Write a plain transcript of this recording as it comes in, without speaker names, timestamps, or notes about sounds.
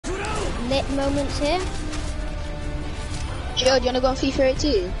moments here. Joe, do you want to go on FIFA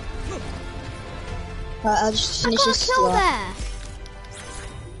 18? I'll just finish this. I got a kill there.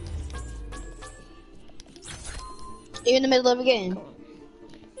 Are you in the middle of a game?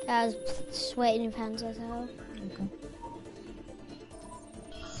 I was sweating in pants as hell. Okay.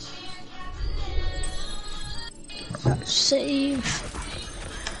 Save.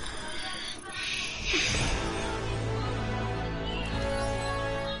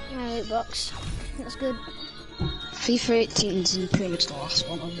 My loot box. That's good. FIFA 18 is pretty much the last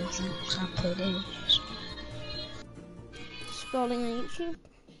one on this. I can't play games. Scrolling on YouTube.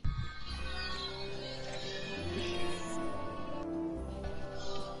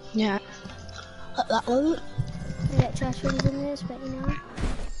 Yeah. Let that load. I get trash rooms in this, but you know.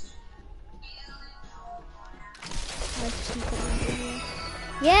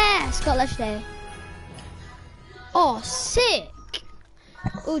 Yes, got legendary. Oh, sick!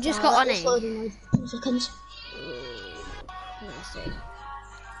 Oh, just got on it. 2 seconds. Let's see.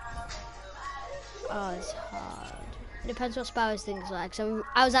 Oh, it's hard. Depends what Sparrow's things like. So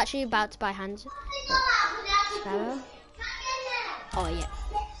I was actually about to buy hands. Sparrow. Oh yeah.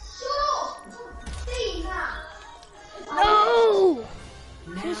 No!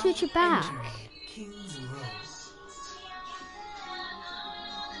 Can you switch it back?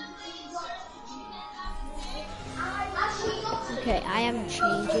 Okay, I am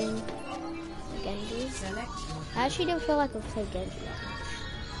changing Genji. I actually don't feel like I've played Genji that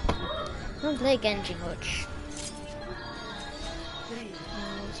much. I don't play Genji much.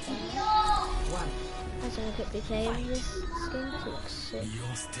 I'm gonna quickly play this skin. It looks sick.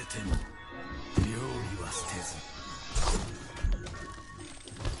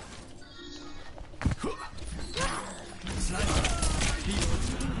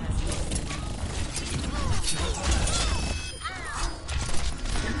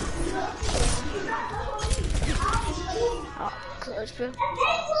 Oh, close through.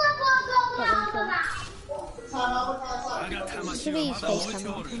 Should we use face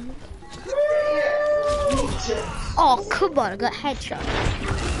camera? Oh, come on, I got headshot.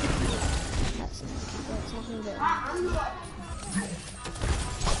 That's nothing good.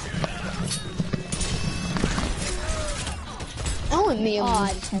 Oh, me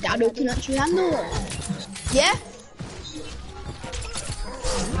and Dad can actually handle it. Yeah?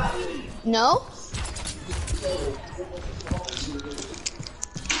 No?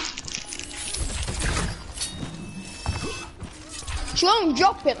 She won't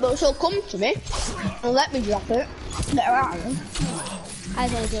drop it, but she'll come to me and let me drop it. Let her out of it. I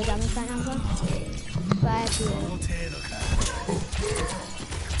don't do damage right now, though. But I have to.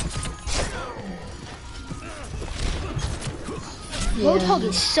 Roadhog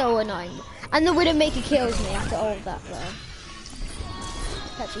is so annoying. And the Widowmaker kills me after all of that, though.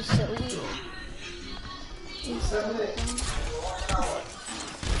 It's actually so weird. He's so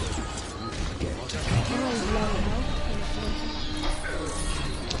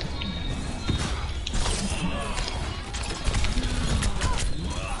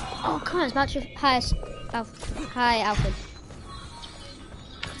oh, come on, it's about your highest. Hi, Alfred.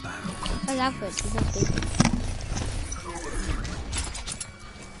 Where's Alfred? He's not speaking.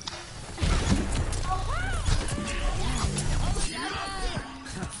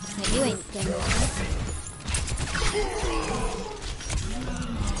 Hey, you ain't doing it.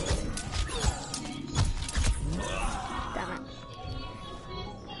 Damn it.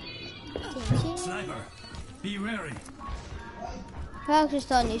 Sniper, be wary. I just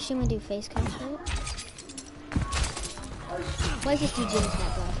thought you should do face cam shit. Why is this dude doing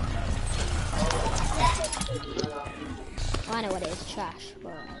that, bro? Oh, I know what it is, trash,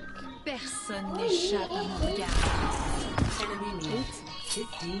 but Personne n'échappe à mon regard.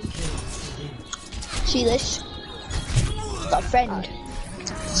 See this? Got a friend.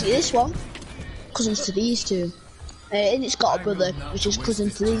 See this one? Cousins to these two. And it's got a brother, which is cousin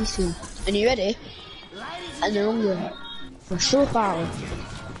to these two. And you ready? And they're hungry. They're so far.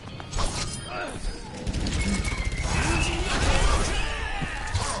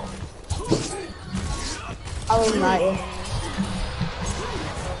 I won't lie to you.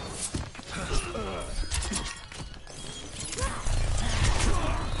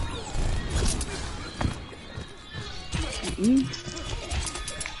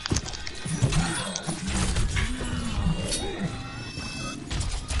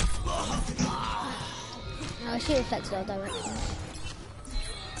 no, she affected all directions.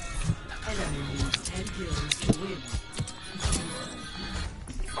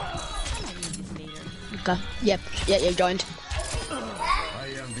 Okay. Yep. Yeah, you joined. I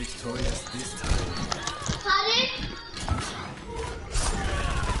am victorious this time.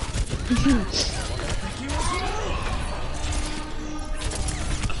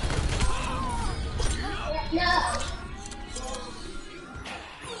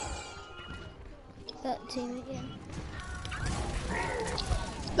 That team again.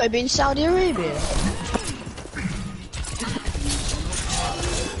 Maybe in Saudi Arabia.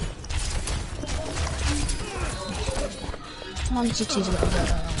 Man City's got a better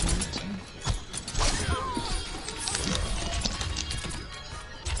element.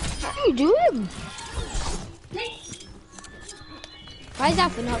 What are you doing? Why is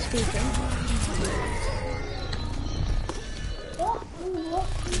Alpha not speaking?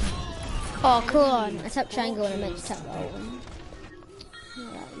 Oh, come on. I tapped triangle and I meant to tap that one.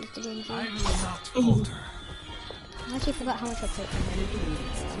 Yeah, Mr. Genji. I will not falter. I actually forgot how much I played.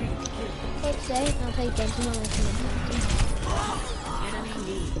 Let's say I'll play Genji on my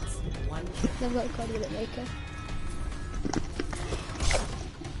I've got a card with it later.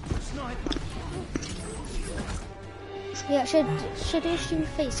 Yeah, should I do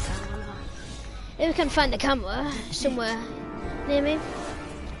face cam? If we can find the camera somewhere near me.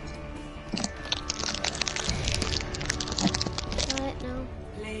 Right now.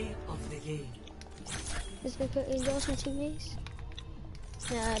 Play of the game. Is there indoors my teammates?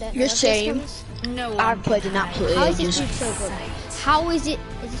 No, I don't know. You're saying No I've one played an absolute How is this ages. dude so good? How is it?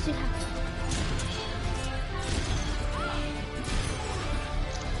 Is this dude happy?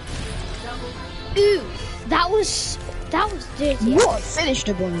 Ooh, that was dirty. What? Finished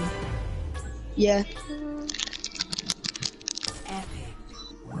a bunny? Yeah.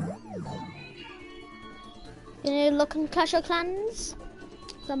 Gonna look on Clash of Clans.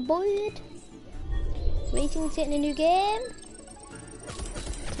 'Cause I'm bored. Waiting to get in a new game.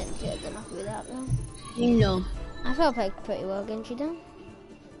 Can't do it, I'm happy with that though. No. I feel I played pretty well against you though.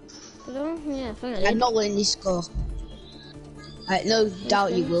 Yeah, I think I I'm did. not letting you score. I no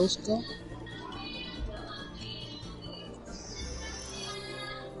doubt you will score.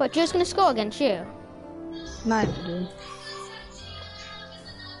 But Joe's gonna score against you. Might do.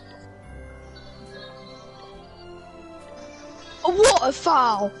 Oh, what a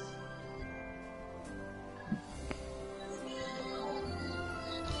foul!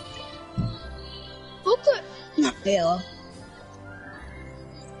 Look at Halo.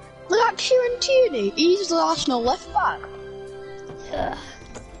 Look at Kieran Tierney. He's the Arsenal left back. Ugh.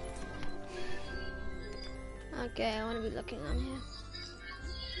 Okay, I want to be looking on here.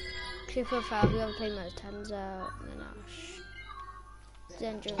 245, we haven't played most times out, then Ash.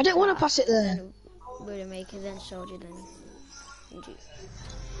 Then I don't want to pass it there. Then Widowmaker, then Soldier, then Genji.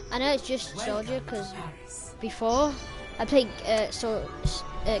 I know it's just Soldier because before I played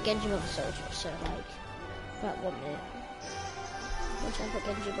Genji with Soldier, so like about 1 minute. Once I put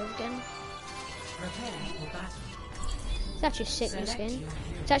Genji above again. It's actually sick new skin.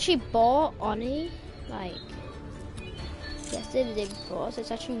 It's actually bought Oni, like yesterday the day before, so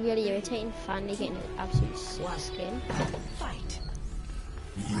it's actually really irritating finally getting an absolute sick skin.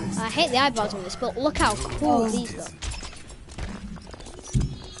 I hate the eyeballs on this, but look how cool these look.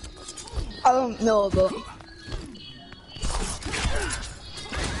 I don't know, but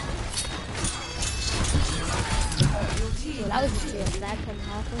Well, that was just a flag from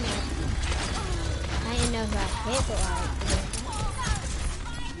half of it. I didn't know who I hit, but like,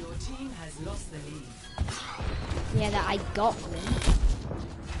 Your team has lost the lead. yeah, that I got them.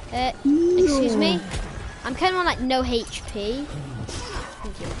 Excuse me? I'm kind of on like no HP.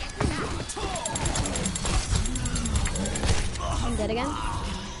 Thank you. I'm dead again.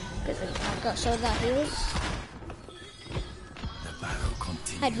 Because I've got so that heals.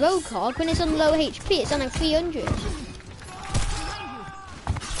 I had roll cog when it's on low HP, it's on like 300.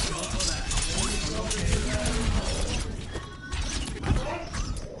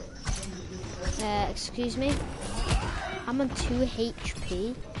 Excuse me? I'm on 2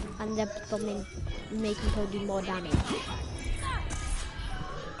 HP and they're making her do more damage.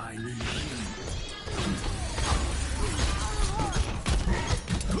 I need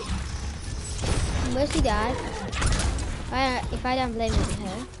Where's the dad? If I don't blame it on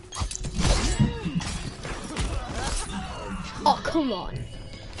her. Oh, come on.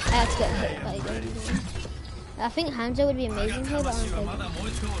 I had to get hit by them. I think Hanzo would be amazing here, but I don't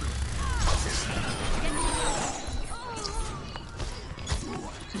think.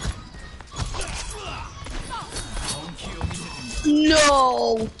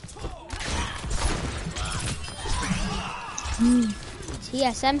 no.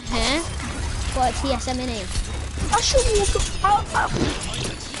 TSM, huh? What a TSM in here. I should walk up.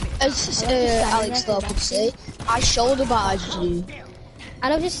 As Alex Thorpe would say, I shoulder barged you.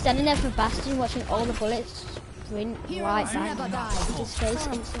 And I was just standing there for Bastion watching all the bullets right bang in his face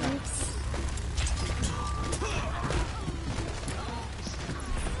instantly.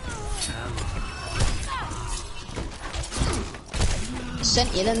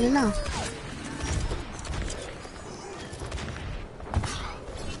 Sent you them now.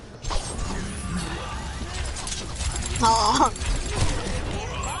 Oh.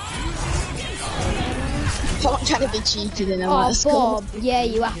 I'm trying to be cheeky then. Oh, Bob. Yeah,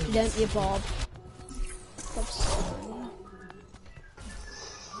 you have to, don't you, Bob?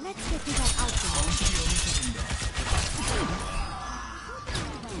 Let's get you that out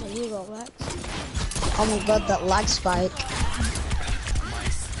There you go, Rex. Oh my god, that lag spike.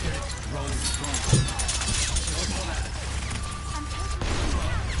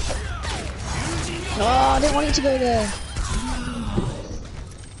 Oh, I didn't want it to go there.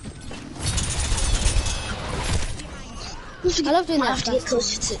 I love doing that. I have to get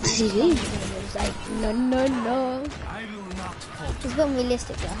closer to the TV. It's like, no. It's not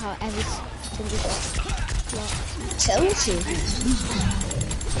realistic though, how every single got. Tell you.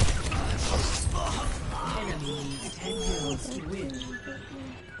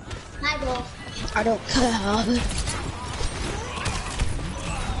 I don't care.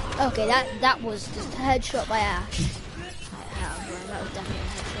 Okay, that was just a headshot by Ash. That was definitely a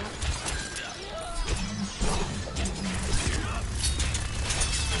headshot.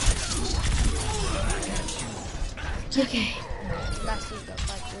 Okay. Last one got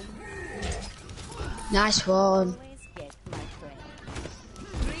back in. Nice one.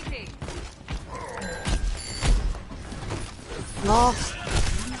 No.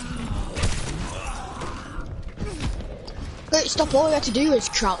 Wait, stop, all he had to do was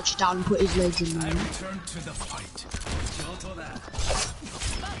crouch down and put his legs in there. Return to the fight.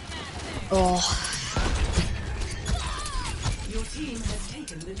 Oh. Your team has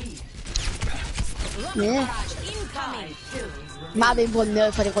taken the lead. Yeah. Might have been 1-0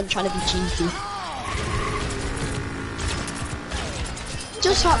 if anyone trying to be cheeky.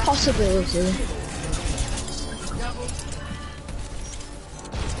 Just that possibility.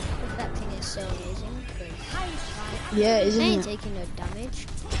 That thing is so amazing. Yeah, I isn't ain't it? taking no damage.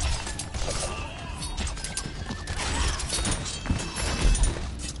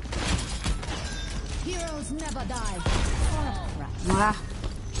 Heroes never die. Wow.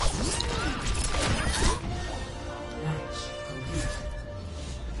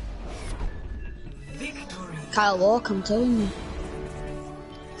 Victory. Kyle Walker, I'm telling you.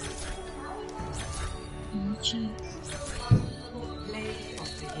 Play of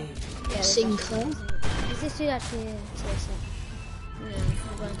the game. Yeah, Sinclair. is this dude actually a TSM? No,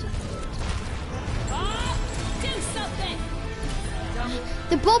 I'm going to Do something.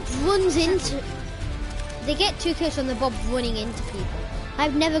 The Bob runs into... They get 2 kills from the Bob running into people.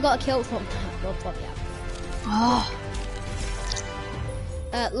 I've never got a kill from Bob, yeah. Oh.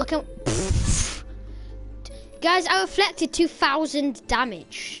 Look at... Guys, I reflected 2,000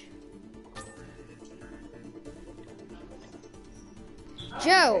 damage.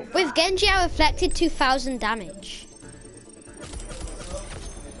 Joe, with Genji I reflected 2,000 damage.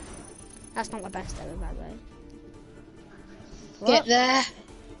 That's not my best ever, by the way. Get What? there.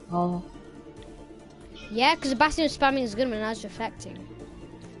 Oh. Yeah, because the Bastion was spamming his gun when I was reflecting.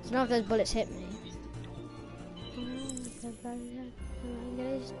 So none of those bullets hit me.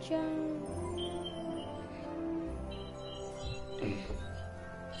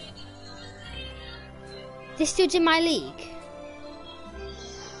 This dude's in my league.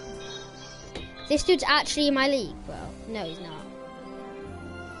 This dude's actually in my league. Well, no, he's not.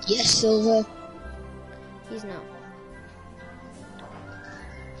 Yes, Silver. He's not.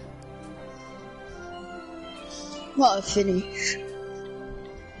 What a finish.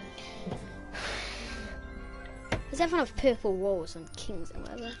 Does everyone have purple walls and kings and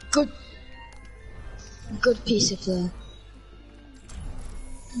whatever? Good piece of play.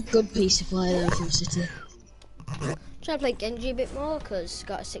 Good piece of play there from City. Trying to play Genji a bit more because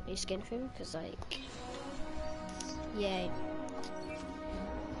got a sick new skin for him. Because like, yay.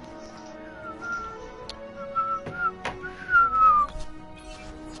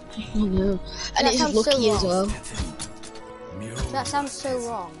 Oh no. And That it's sounds so lucky as wrong. well. That sounds so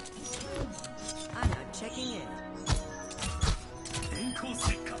wrong. I'm not checking in.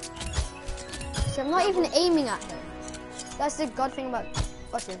 So I'm not even aiming at him. That's the god thing about...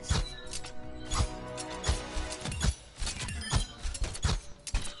 Watch this.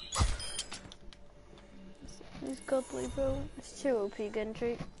 He's godly, bro. It's too OP,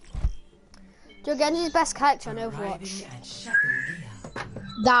 Genji. Joe, Genji's best character on Overwatch. And shadow gear.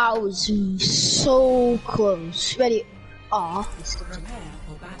 That was so close. Ready? Ah. Prepare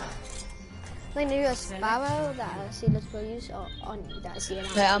for battle. Like maybe a Sparrow that I see let's go use or on that I see an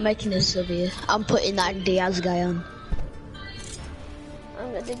Right, I'm making a sub here. I'm putting that Diaz guy on.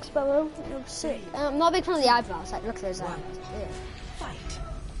 I'm a big Sparrow. Looks sick. I'm not a big fan of the eyebrows. Like look at those eyebrows. Yeah.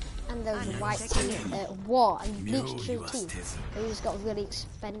 And those white teeth, war and bleached teeth. They just got really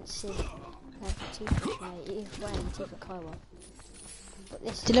expensive teeth. You're wearing teeth at Cairo. But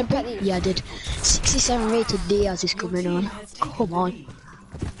this Did I bring? Yeah, I did. 67 rated Diaz is coming on. Come on.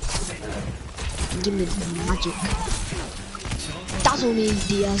 Give me the magic. Dazzle me,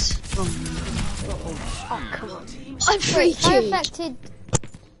 Diaz. Oh, come on. I'm freaking.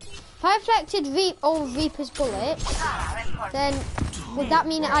 If I reflected Reaper's bullet, then would that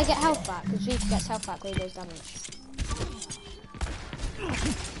mean that I get health back? Because Reaper gets health back when he does damage.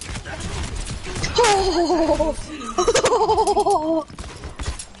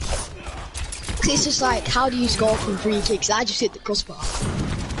 It's just like, how do you score from free kicks? I just hit the crossbar.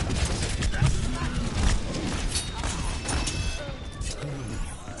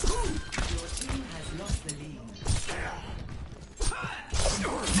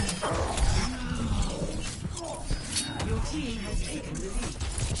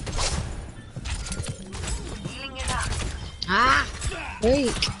 Ah!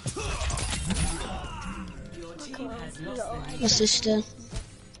 Wait. My sister.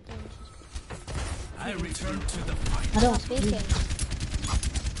 I return to the fight. I don't Speaking.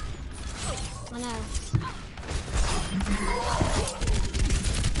 I know.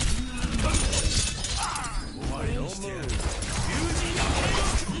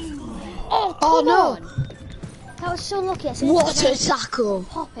 Oh, come no. on. That was so lucky. I What a tackle!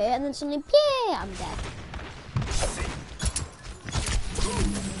 pop it and then suddenly, yeah, I'm dead.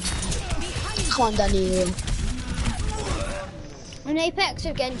 Come on, Daniel. In Apex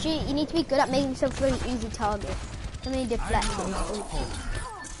with Genji, you need to be good at making yourself a really easy target. So many deflections.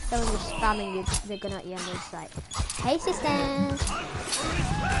 Someone just spamming you, the gun at you and it's like, hey sister!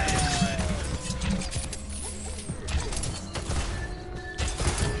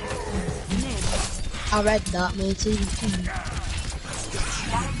 I read that, matey.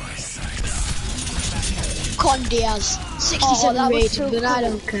 Con Diaz, 67 rated, so but cool. I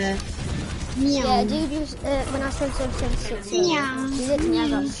don't care. Yeah, dude was, when I said 76, you did me, I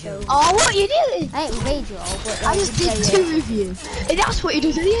got so... Oh, what you doing? I ain't rage roll, but... I just did 2 of you. And that's what you do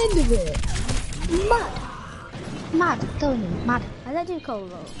at the end of it. Mad. Mad, Tony, mad. I let you call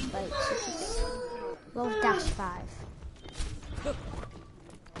roll, like, roll dash 5.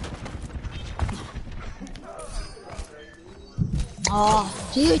 Oh,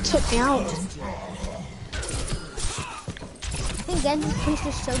 you took me out. I think Genji's push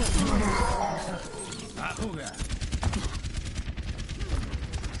is so much more.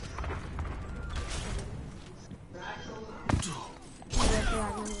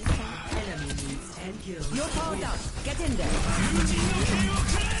 You're powered up. Get in there.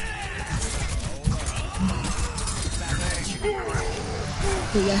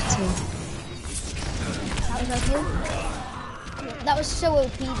 That was okay. That was so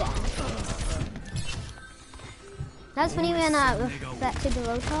OP then. That's funny when I reflected the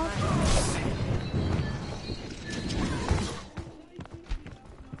rotor.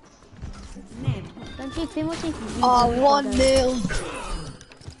 Don't you feel much? Oh,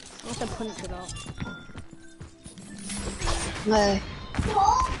 1-0. Also punch it off. Where? I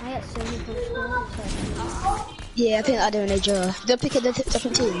get so many punch balls. Yeah, I think they're doing a draw. They're picking a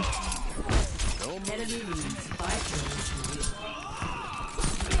different team.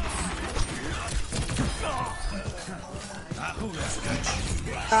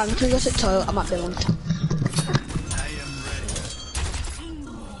 Can we go to the toilet? I might be one.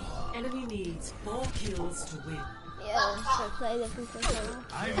 Enemy needs 4 kills to win. Yeah, so play the people.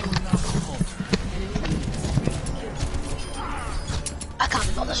 I will not falter. I can't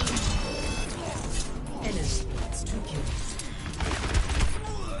be bothered. Enemy needs 2 kills.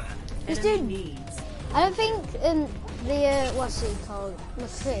 This Enemy dude, needs. I don't think the what's he called,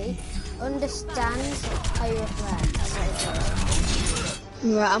 McCree, understands how you reflect.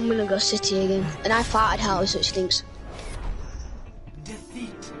 Right, I'm gonna go city again. And I farted hell, so it stinks.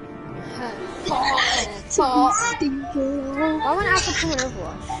 Defeat. Stinker. I want to have to come on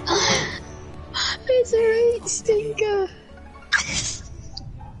Overwatch. It's a right stinker.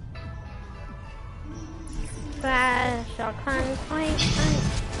 Flash, I can't fight.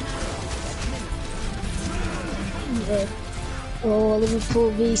 Oh,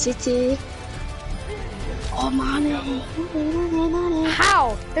 Liverpool v City. Oh, man.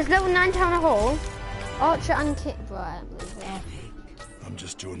 How? There's level 9 town hall, Archer and Kit. Right. I'm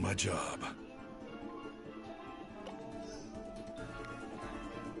just doing my job.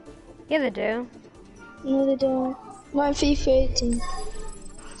 Yeah, they do. No, they don't. Mine FIFA 18.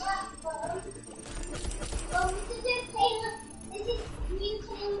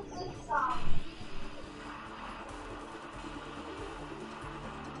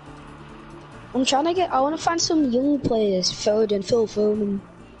 I'm trying to I want to find some young players, Foden, Phil Foden.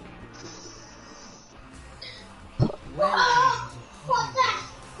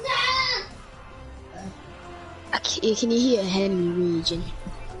 Can you hear Henry region?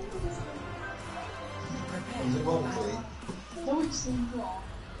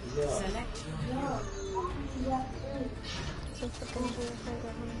 Select your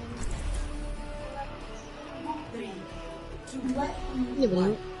Yeah,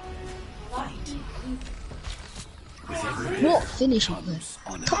 but fight. what finish on this?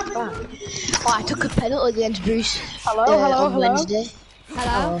 Top back. Oh, I took a penalty against Bruce on Wednesday.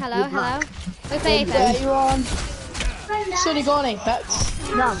 Hello. We play Yeah, Apex. you're on. Should have gone Apex.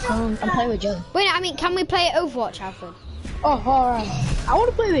 No, I'm playing with Joe. Wait, I mean, can we play Overwatch, Alfred? Oh, alright. I want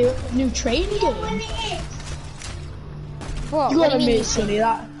to play the new training game. What? You What gotta do you mean? admit, Sonny,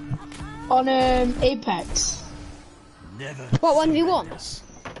 that. On Apex. Never. What, 1v1s?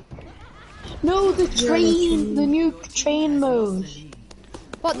 No, the new train mode.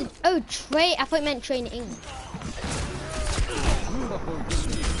 What? Train? I thought you meant train English.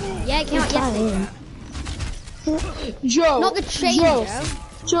 Yeah, it came out yesterday. Joe. Not the train, Joe. Joe.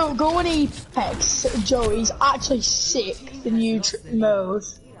 Joe, go on Apex. Joe, he's actually sick. The new mode.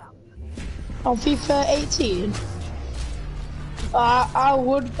 On FIFA 18. I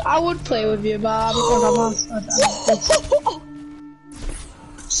would play with you, but because I'm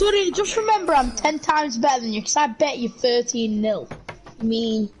Sorry, just remember I'm 10 times better than you, because I bet you 13-0. I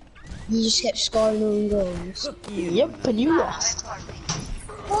mean, you just kept scoring own goals. Yep, and you lost.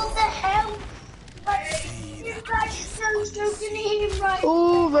 What the hell? You guys are so joking him right.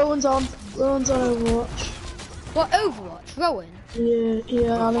 Oh, Rowan's on. Rowan's on Overwatch. What, Overwatch? Rowan?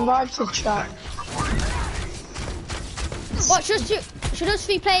 Yeah, I'll invite you to chat. What, should us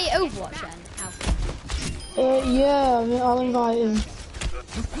three play Overwatch then, Alfred? Yeah, I mean, I'll invite him.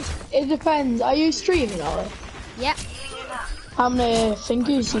 It depends. Are you streaming, Ollie? Yep. How many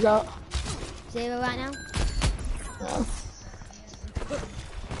fingers you got? 0 right now. No.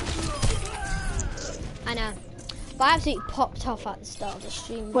 I know. But I absolutely popped off at the start of the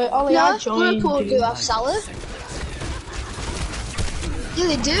stream. Wait, Ollie, I No, joined. Liverpool do have Salah. Yeah,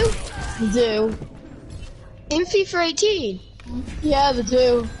 they do. They do. In FIFA 18. Yeah, they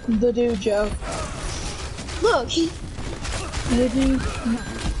do. They do, Joe. Look, They do.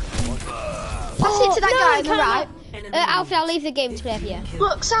 pass it to that guy on the right. Alfred, I'll leave the game to play for you.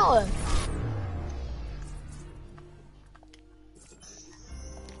 Look, Salah.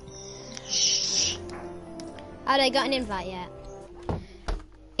 Oh, they got an invite yet.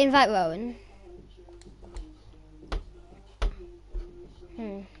 Invite Rowan.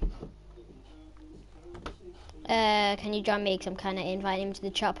 Can you join me? Because I'm kind of inviting him to the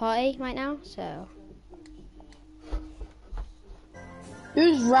chat party right now, so.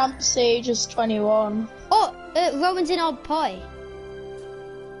 Who's Ramsay just 21? Oh, Rowan's in our party.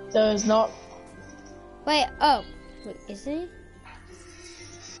 There's not. Wait, oh. Wait, is he?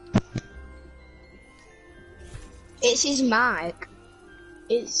 It's his mic.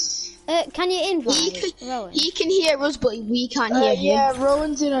 It's. Can you invite Rowan? He can hear us, but we can't hear him. Yeah,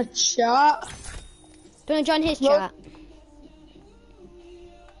 Rowan's in a chat. Do you want to join his Ro- chat?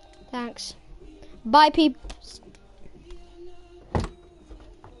 Thanks. Bye, peeps.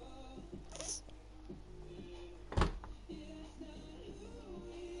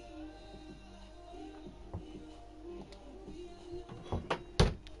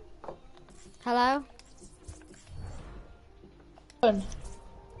 Hello?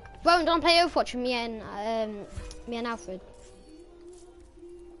 Rowan, don't play Overwatch with me and Alfred.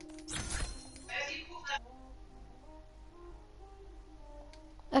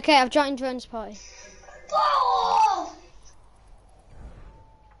 Okay, I've joined Rowan's party.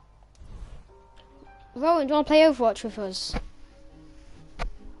 Rowan, do you want to play Overwatch with us?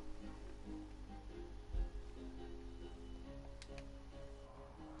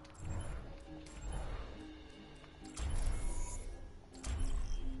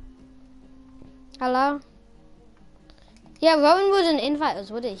 Hello? Yeah, Rowan wouldn't invite us,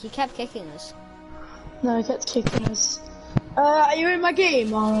 would he? He kept kicking us. No, he kept kicking us. Are you in my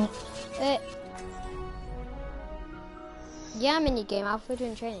game or? Yeah, I'm in your game. Alfred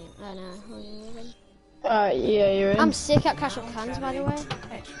doing training. I know. Yeah, you're in. I'm sick at Clash of Clans, by the way.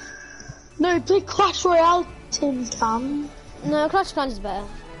 No, play Clash Royale, Tim Tam. No, Clash of Clans is better.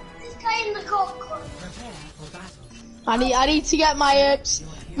 He's playing the cock. I need to get my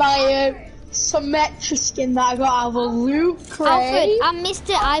my Symmetra skin that I got out of a loot crate. Alfred, I missed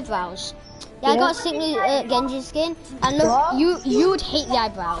the eyebrows. Yeah, I got a sickly Genji skin, and look, What? you would hate the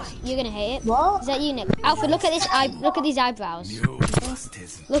eyebrows. You're gonna hate it. What? Is that you, Nick? Alfred, look at this look at these eyebrows.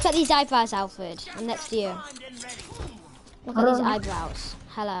 Look at these eyebrows, Alfred. I'm next to you. Look at these eyebrows.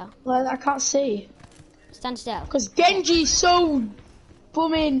 Hello. Well, I can't see. Stand still. Because Genji's so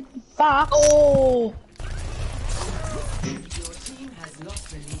bumming fat. Oh!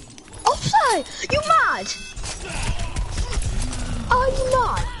 Offside! You mad? Are you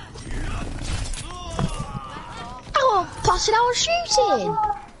mad? I was passing, I was shooting.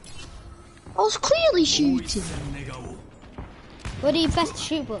 I was clearly shooting. What do you press the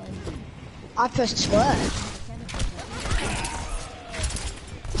shoot button? I pressed square.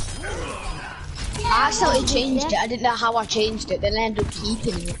 I accidentally changed it. I didn't know how I changed it. Then I ended up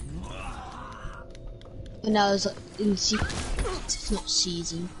keeping it. And I was like, it's not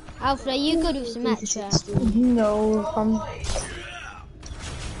season. Alfred, are you good with Symmetra? No,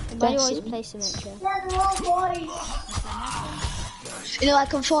 Why do you always play Symmetra? You know,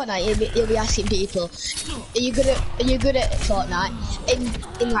 like on Fortnite, you'll be asking people, are you good at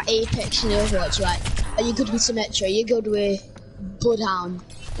Fortnite? In like Apex and Overwatch, right? Are you good with Symmetra? Are you good with Bloodhound?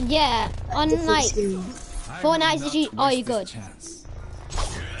 Yeah, on like Fortnite is usually, oh, you're good.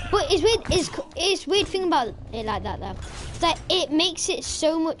 But it's weird. It's weird thing about it like that though. It's like it makes it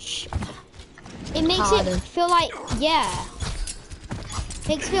so much. It makes harder. it feel like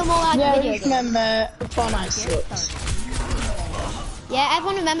makes it feel more like a video game. remember Fortnite sucks. Yeah,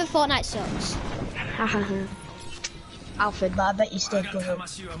 everyone remember Fortnite sucks. Alfred, but I bet you still good.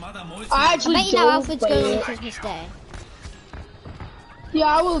 I actually I bet you now don't Alfred's play going on it. Christmas Day. Yeah,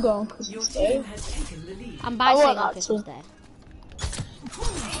 I will go on Christmas Day. I'm I bicycling want on that Christmas too. Day.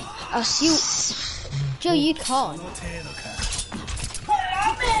 Joe, you can't.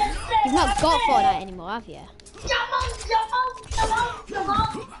 You've not got Fortnite anymore, have you?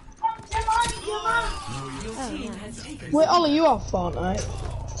 Wait, Ollie, you have Fortnite?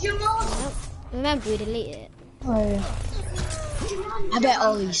 Remember, we deleted it. Oh, yeah. I bet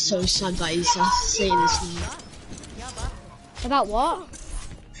Ollie's so sad that he's saying this now. About what?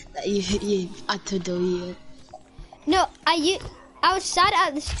 That you had to delete it. No, I was sad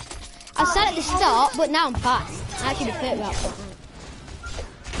at the start, but now I'm fine. I actually prefer it about Fortnite.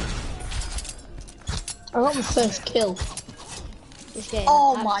 I got my first kill. This game.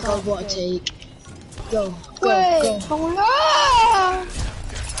 Oh I've my got god, what a three. take. Go, go, Wait, go. oh no!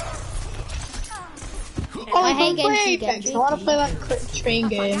 I hate play Genji, Apex. Genji. I want to play that quick train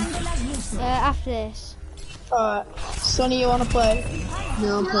game. After this. Alright, Sonny, you want to play?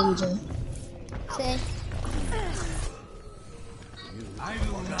 No, I'm playing with Joe. See? I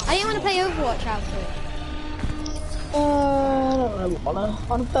didn't want to play Overwatch, Alfred. I don't really wanna. I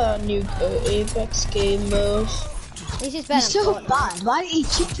want to play a new Apex game mode. This is You're better so than Fortnite. bad. Why did he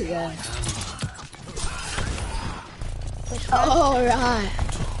chip it there? Oh, right.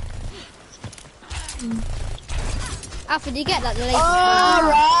 Alfred, do you get that? The latest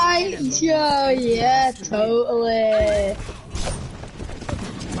Alright, Joe, yeah, totally.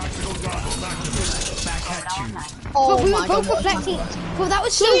 Oh But we were my both god. reflecting. Well, that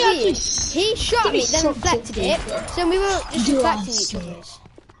was so So we weird. actually He shot me, then sucked reflected it. it. So we were just You reflecting are each other's.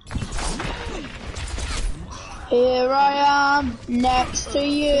 Here I am, next to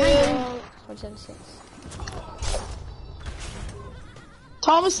you. 176.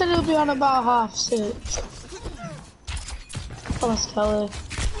 Thomas said he'll be on about 6:30. Thomas Kelly.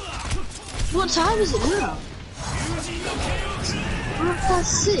 What time is it now?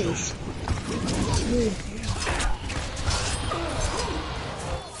 6:30.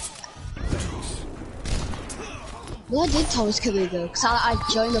 Where did Thomas Kelly go? Because I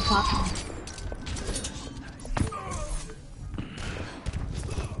joined the party.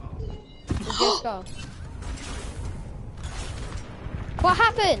 Just go. What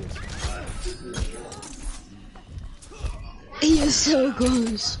happened? He was so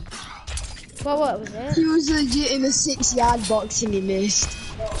close. What was it? He was legit in a 6-yard box and he missed.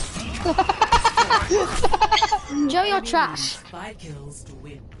 Joe, you're trash. 5 kills to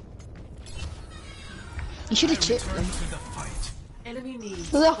win. You should have chipped them. Enemy needs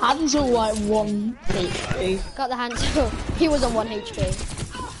The hands are like 1 HP. Got the hand. He was on 1 HP.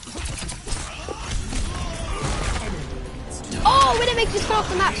 Oh, Widowmaker just got off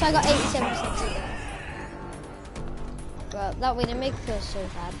the map, so I got 87%. Well, that Widowmaker feels so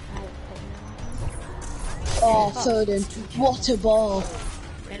bad. Oh, Foden. What a ball.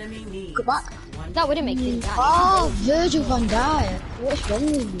 enemy needs Go back. That Widowmaker didn't die. Oh, Virgil van Dijk. What's wrong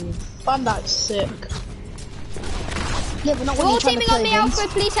with you? Van Dijk's sick. Yeah, but not when All you're trying to teaming on play me, against.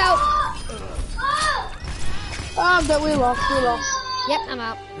 Alfred, please help. Ah, but we lost. Yep, I'm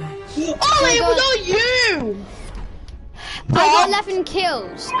out. Ollie, it was not you! I got 11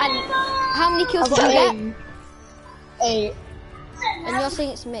 kills. And how many kills did you get? 8. And you're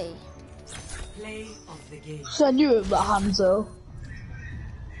saying it's me. Play of the game. So I knew it was Hanzo.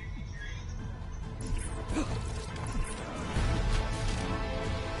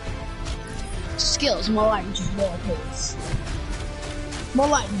 Skills more like just more kills. More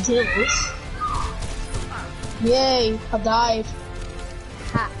like dills. Yay, I died.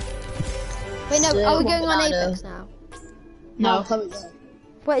 Ha. Wait, no, are we going on Apex now? No.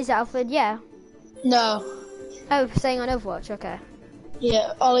 What is it, Alfred? Yeah. No. Oh, staying on Overwatch, okay.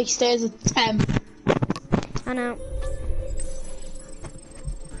 Yeah, Ollie stays at 10. I know.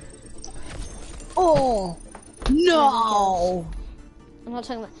 Oh no! I'm not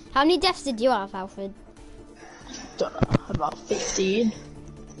talking about... How many deaths did you have, Alfred? Don't know, about 15.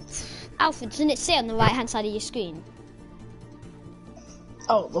 Alfred, doesn't it say on the right-hand side of your screen?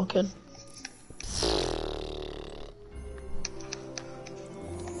 Oh, looking.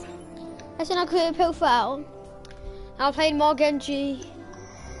 I said I created a profile. I played more Genji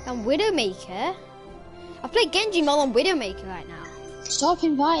than Widowmaker. I played Genji more than Widowmaker right now. Stop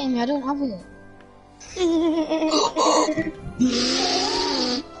inviting me, I don't have it.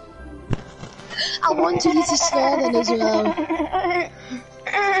 I wanted you to swear then as well.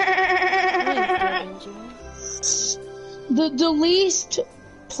 The least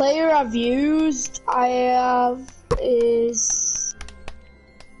player I've used I have is...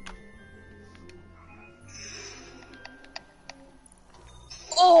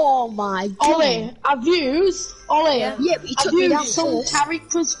 Oh my god. Ollie, I've used... Ollie, Yeah. Yeah, but you I've took me down used some first.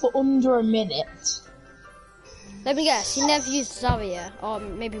 characters for under a minute. Let me guess, you never used Zarya, or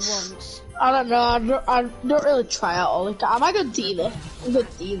maybe once. I don't know, I don't really try out Ollie. I'm a good dealer. I'm a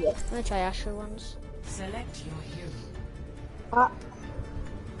good dealer. I'm gonna try Asher once. Select your hero.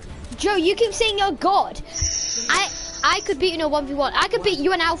 Joe, you keep saying you're God. I could beat you in a 1v1. I could beat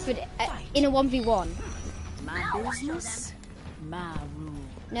you and Alfred in a 1v1. My business, my rule.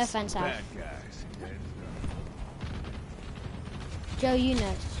 No offense, Alf. Joe, you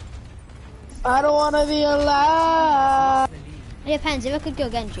know. I don't wanna be alive. It depends, if I could go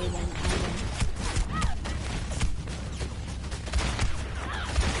Genji then.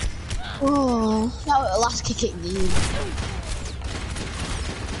 Oh, that was the last kick it needed.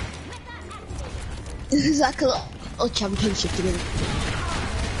 It's like a little championship together.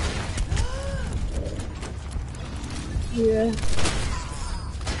 Yeah.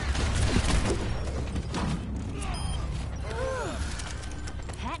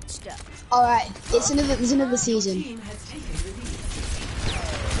 Alright, there's another season. Team has taken the lead.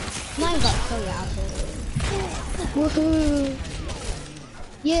 Mine got to kill you, Alfred. Woohoo!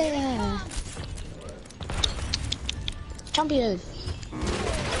 Yeah! Champion!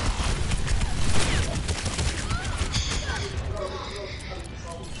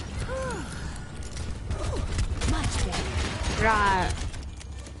 Right.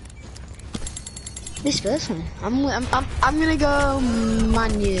 This first one. I'm gonna go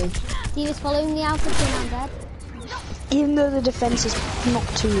Manu. He was following the Alfred till I'm dead. Even though the defense is not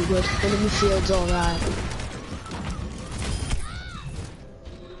too good, but the midfield's alright.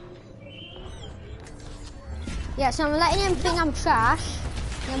 Yeah, so I'm letting him think I'm trash.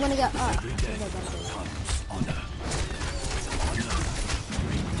 And I'm gonna go.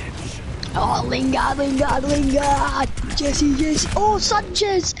 Oh, Lingard! Jesse! Oh,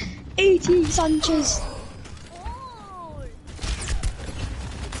 Sanchez! 18 Sanchez!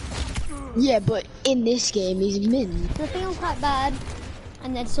 Yeah, but in this game, he's min. So I think I'm quite bad.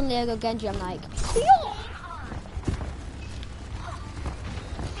 And then suddenly I go Genji, I'm like,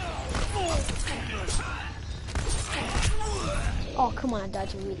 oh, come on, I died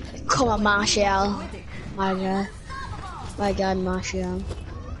to really quick. Come on, Martial. My guy, Martial.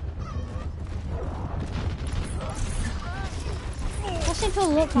 What's it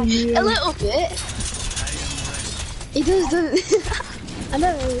look like? A little bit. He does the... I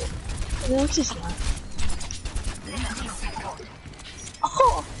know. I noticed that.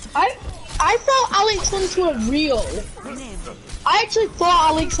 Oh, I thought Alex Hunter were real. I actually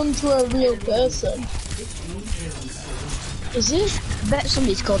thought Alex Hunter were a real person. Is this? I bet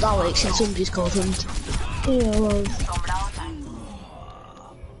somebody's called Alex and somebody's called Hunt. Yeah, well.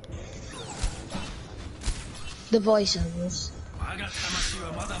 The voiceovers.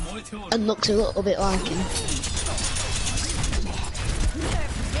 And looks a little bit like him.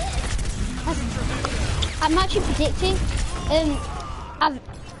 I'm actually predicting,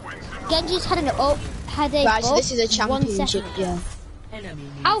 Genji's had had a Right, buff so this is a 1 championship, second. yeah. Enemy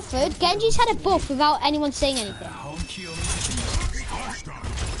needs Alfred, Genji's had a buff without anyone saying anything. Home kill mission.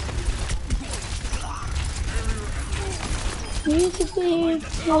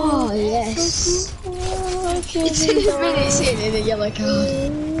 Oh, yes. It's 2 minutes in a yellow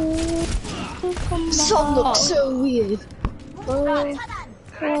card. Song looks so weird.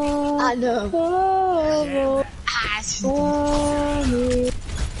 I know.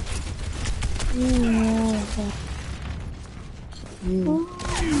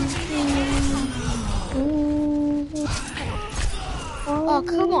 Oh,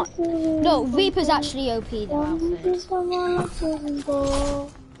 come on. No, Reaper's actually OP though, Alfred.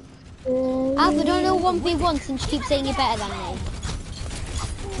 Alfred, don't know 1v1 since you keep saying you're better than me.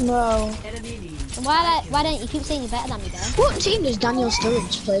 No. enemy needs. And why don't you keep saying you're better than me then? What team does Daniel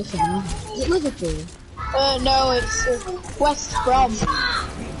Sturridge play for now? Is it Liverpool? No, it's West Brom.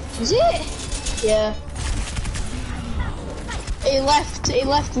 Is it? Yeah. He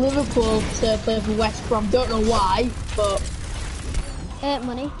left Liverpool to play for West Brom. Don't know why, but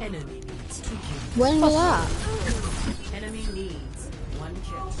Money. Enemy needs 2 kills. When was that? Enemy needs 1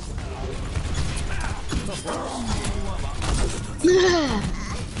 kill.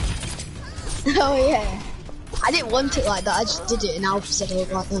 Oh yeah. I didn't want it like that, I just did it and Alf said I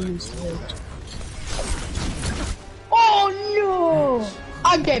would like them instead. oh no!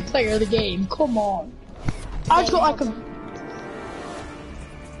 I'm game player of the game. Come on. I just got like a.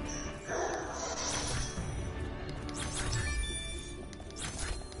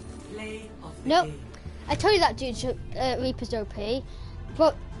 Play of the Nope. game. I told you that dude, Reaper's OP.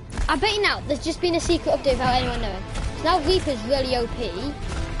 But I bet you now, there's just been a secret update without anyone knowing. So now Reaper's really OP,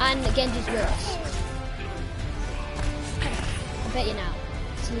 and Genji's worse. I bet you now.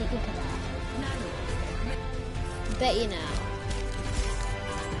 So look at that. I bet you now.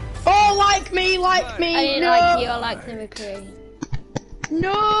 Oh, like me. I didn't no. like you, I like the McCree.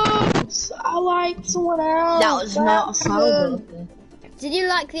 No, I like someone else. That was not a foul. Ball. Did you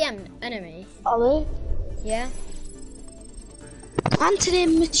like the enemy? Ali? Yeah? Anthony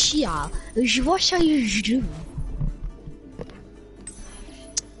Machia, je vois ça je do.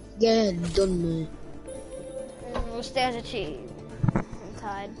 Yeah, done me. We'll stay as a team. I'm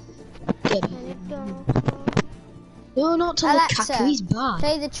tired. Get it. No, not to Alexa, Lukaku, he's bad.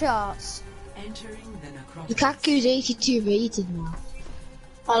 play the charts. Entering the necropolis. Lukaku's 82 rated now.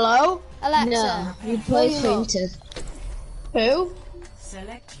 Hello? Alexa, No, you play volume up. fainted. Who?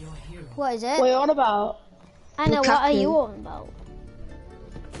 Select your hero. What is it? What are you on about? I know, what are Lukaku. you on about?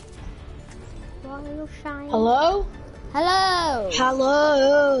 What are you shining? Hello? Hello!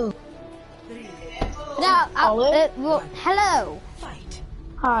 Hello. No, Hello? well, hello! Fight.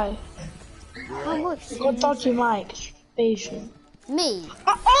 Hi. How much? What dodgy mic? Patient. Me.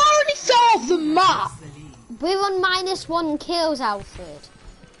 I already solved the map! The lead. We're on -1 kills, Alfred.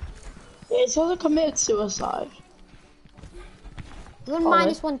 It's also committed suicide. We're on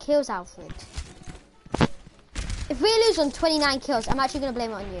Ollie. -1 kills, Alfred. If we lose on 29 kills, I'm actually going to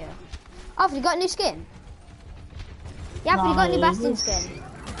blame it on you. Alfred, you got a new skin? Yeah, Alfred, you got a new Bastion skin.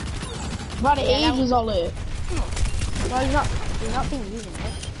 I've had it Yeah, ages, Ollie. Well, you're not been using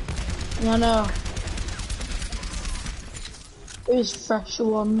it. I know. It was fresher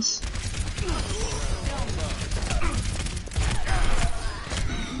ones.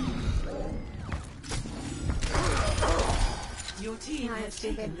 Your team has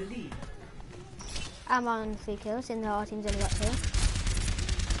taken the lead. I'm on 3 kills, and our team's only got 2.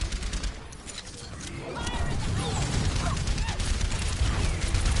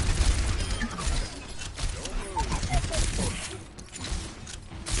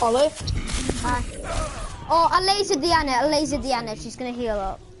 Ollie? Hi. Oh, I lasered the Anna, she's gonna heal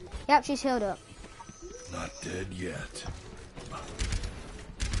up. Yep, she's healed up. Not dead yet.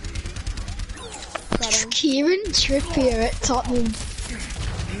 Got him. Kieran Trippier at Tottenham.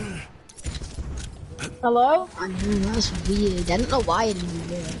 Hello? I know, that's weird. I don't know why I didn't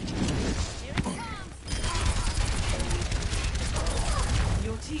do it.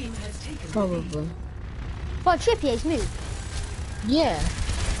 Your team has taken the lead. Probably. What, Trippier's move? Yeah.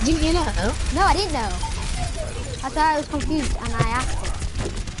 Didn't you know? No, I didn't know. I thought I was confused, and I asked it.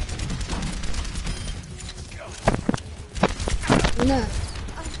 No.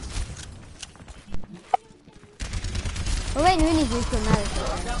 We're waiting Rooney's move to America, so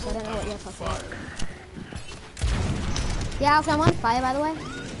I don't know what you're talking about. Yeah, Alfred, I'm on fire, by the way.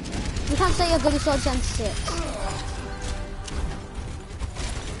 You can't say you're good at Sword Sense 6.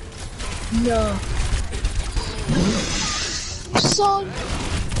 No. Son.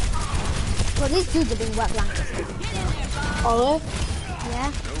 Well, these dudes are being wet blankets. Ollie?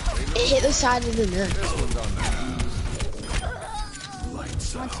 Yeah. It hit the side of the nerf.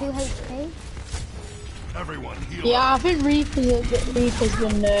 On 2 HP. Everyone heal. Yeah, I think Reaper's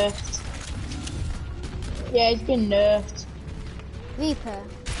been nerfed. Yeah, he's been nerfed. Reaper.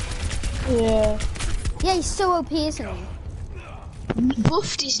 Yeah. Yeah, he's so OP, isn't he?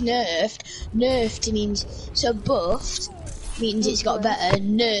 Buffed is nerfed. Nerfed means so buffed means it's got better.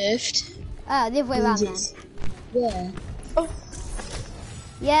 Nerfed Oh, the other way around then. means it's yeah.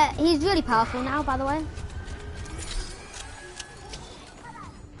 Yeah, he's really powerful now, by the way.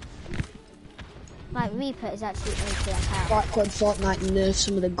 Like, Reaper is actually OP as hell. Like when Fortnite nerfed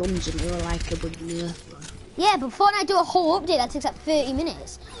some of the guns and they were like a big nerf. Yeah, but Fortnite do a whole update that takes like 30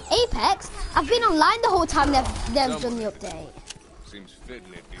 minutes. Apex, I've been online the whole time they've done the update. Seems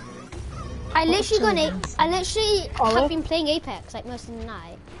fiddly. I literally have been playing Apex like most of the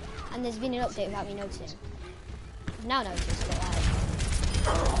night, and there's been an update without me noticing. I've now noticed, but like,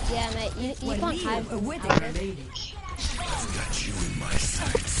 yeah, mate, you can't hide from it. Got you in my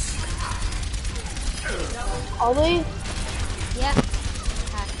sights. Ollie? Yeah.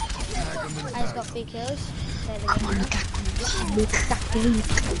 I just got 3 kills. Play the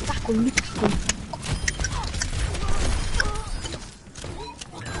game.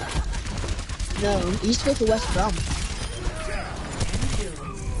 No, he used to play for West Brom.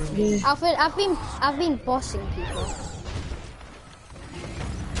 Yeah. Alfred, I've been bossing people.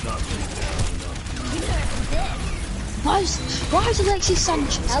 Why is Alexis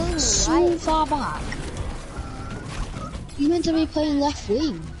Sanchez Telling me, so right? far back? You meant to be playing left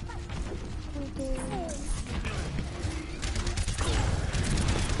wing.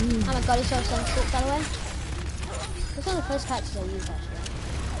 Oh my god, he's so sensitive, by the way. It's one of the first characters I use, actually.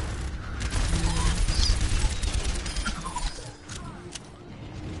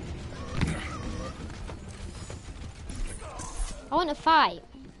 I want to fight.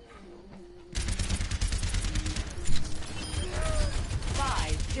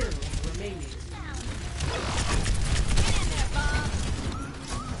 5 kills remaining.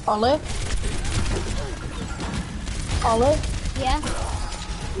 Ollie? Ollie? Yeah?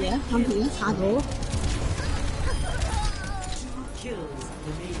 Yeah, I'm here. Hello. 2 kills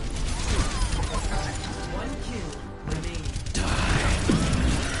remaining. 1 kill remaining.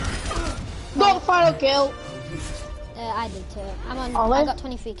 Got the final kill! I did too. I Ollie? got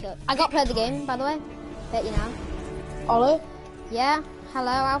 23 kills. I got play of the game, by the way. Bet you now. Ollie? Yeah? Hello,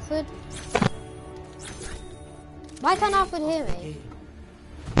 Alfred? Why can't Alfred hear me?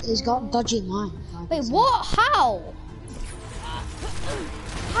 He's got dodgy line. Wait, what? How?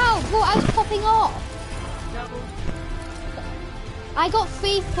 How? Bro, I was popping off. I got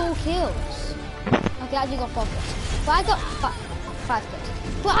 3 full kills. Okay, I actually got 4 kills. But I got 5 kills.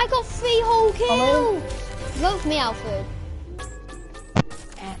 But I got 3 whole kills! Vote for me, Alfred.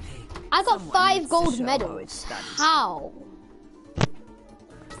 I got 5 gold medals. How?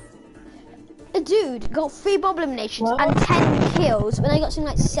 A dude got 3 bomb eliminations and 10 kills when I got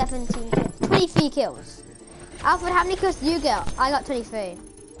something like 17 kills. 23 kills. Alfred, how many kills did you get? I got 23.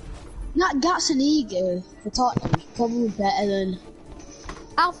 That's an ego for Tottenham. Probably better than.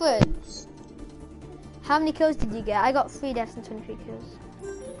 Alfred, how many kills did you get? I got 3 deaths and 23 kills.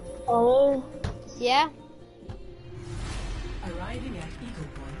 Ollie? Yeah? Arriving at Eagle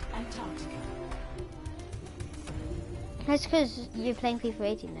Point, Antarctica. That's because you're playing FIFA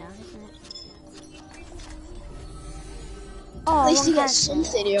 18 now, isn't it? Oh, At least one you get character.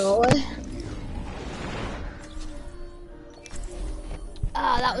 something, you know.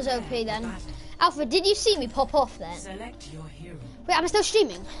 Ah, that was OP then. Alfred, did you see me pop off then? Select your hero. Wait, am I still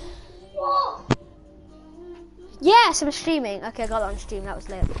streaming? What? Yes, I'm streaming. Okay, I got it on stream. That was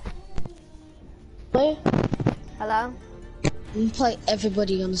lit. Ollie? Hello? You play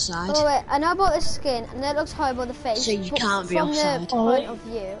everybody on the side. Oh wait, I know about the skin, and it looks horrible. The face. So you but can't be from offside. the point of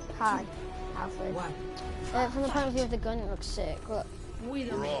view. Hi, Alfred. 1. From the point of view of the gun, it looks sick. Look.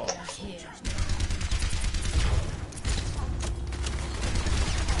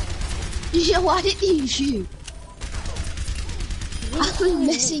 Yeah, why didn't you shoot? I was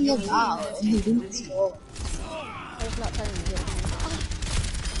messing about and he didn't score. I was not telling you.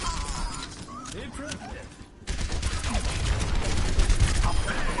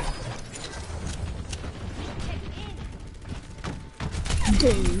 Dude.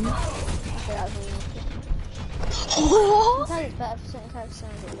 Okay, that was really What? Sometimes it's better for certain types of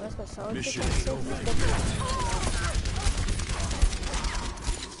sounds. Let's go solid. Mission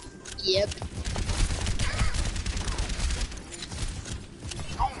Yep.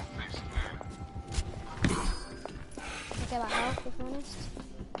 Okay, about health, if I'm honest.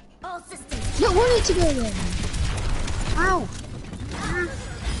 You wanted to go there. Ow. Ow.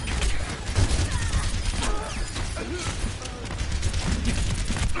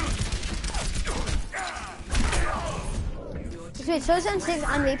 Wait, Sosa and Six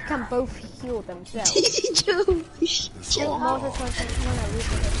and Reaper can both heal themselves. Chill out. More Sosa no,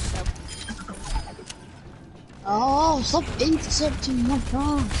 Reaper himself. Oh, stop intercepting my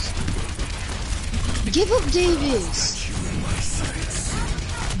pass. Give up, Davis.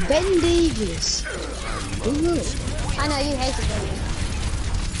 Ben Davis. Give up. I know you hate it, don't you?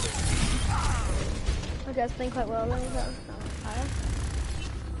 Okay, it's playing quite well then. Is that higher?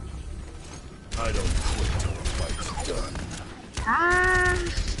 I don't quit till the fight's done. Ha,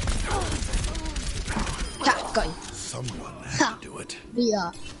 got you. Someone Ha. has to do it.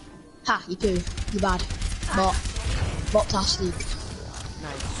 Yeah. Ha, you do. You're bad. Bot-tastic.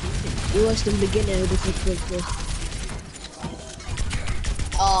 You're worse than beginner with the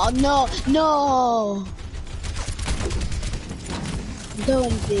Oh, no, no!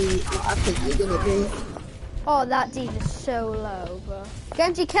 Don't be what I think you're gonna be. Oh, that D is so low, bro.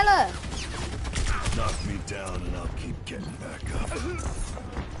 Genji, kill her! Knock me down and I'll keep getting back up.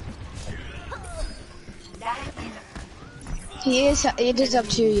 He does have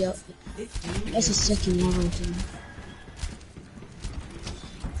 2 yet. That's a second one, I think.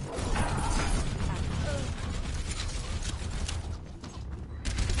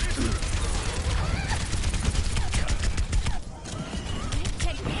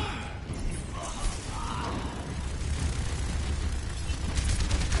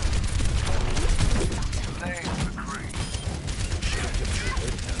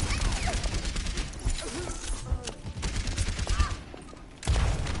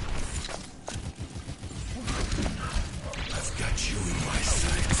 I've got you in my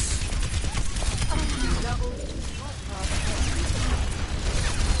sights.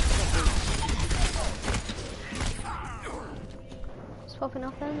 It's popping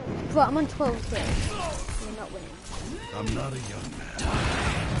off then. Right, I'm on 12 kills. We're not winning. I'm not a young man.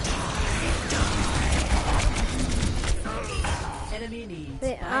 Enemy needs.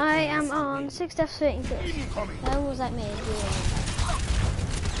 Wait, I am on 6 deaths, 13 kills. That was like me.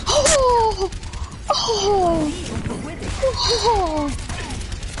 Oh! Oh! Oh!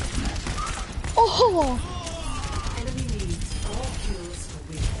 Oh! Enemy needs 4 kills to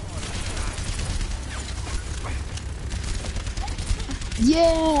win.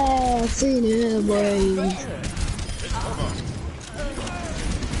 Yeah! Seen it, boy.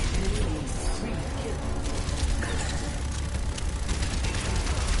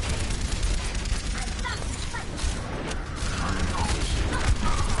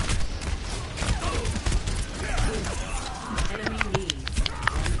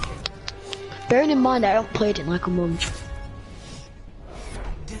 Bearing in mind I haven't played in like a month.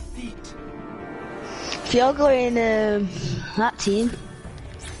 Defeat. If you're going that team,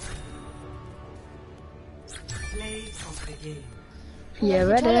 Play of the game. yeah,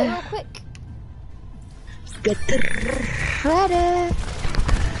 Toilet ready. real quick. Get ready.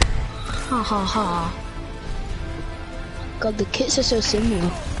 Ha ha ha. God, the kits are so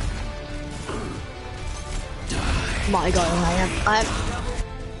similar. My God,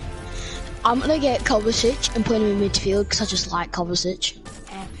 I'm gonna get Kovacic and put him in midfield because I just like Kovacic.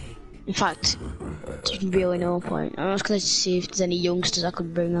 In fact, there's really no point. I'm just gonna see if there's any youngsters I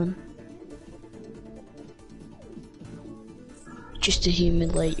could bring on. Just to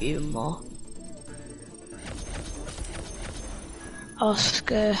humiliate you more.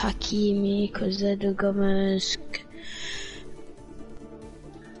 Oscar, Hakimi, Kozeda, Gomez.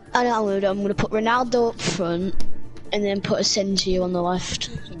 And I'm gonna put Ronaldo up front and then put Asensio on the left.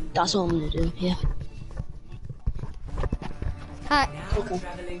 That's what I'm gonna do, yeah. Hi, Okay.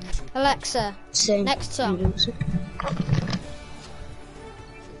 Traveling to Alexa. Same. Next song.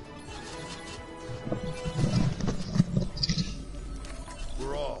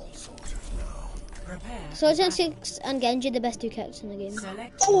 We're all soldiers now. prepare. Soldier and Six and Genji are the best 2 characters in the game.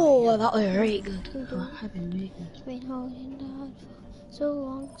 Select Oh, that was really good. Oh, I've been really good. Been holding on for so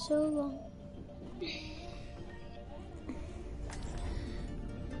long, so long.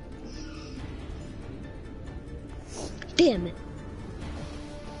 Damn it.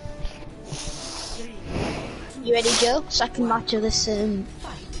 You ready, Joe? Second match of this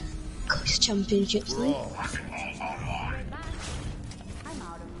Coast Championship thing.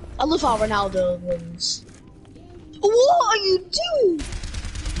 I love how Ronaldo wins. What are you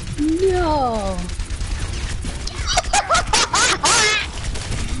doing? No.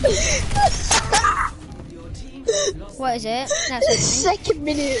 What is it? That's it. Second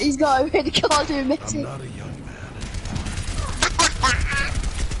minute, he's got a red card and I'm Messi. not a young man.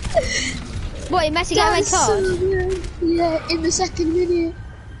 What, did Messi get a red That's card? so good. Yeah, in the second minute.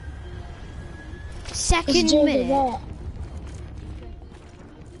 Second Joe did minute. that.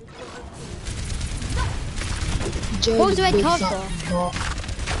 What was the red card for?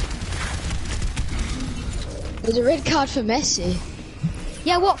 There's a red card for Messi.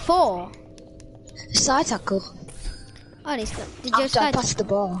 Yeah, what for? Side tackle. Oh, he's got. Did you After I side? passed the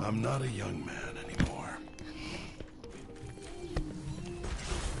ball. I'm not a young man anymore.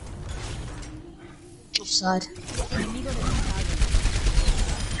 Offside.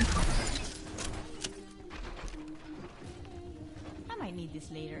 I might need this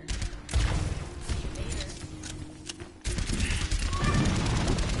later.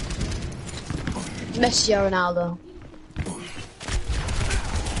 Messi or Ronaldo.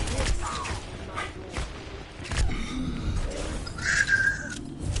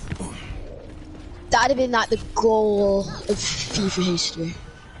 That'd have been like the goal of FIFA history.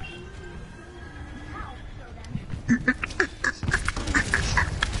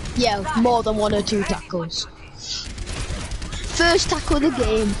 Yeah, more than 1 or 2 tackles. First tackle of the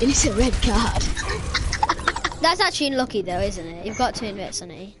game, and it's a red card. That's actually unlucky though, isn't it? You've got to admit,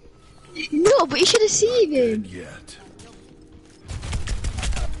 Sonny. No, but you should have seen him. Yet.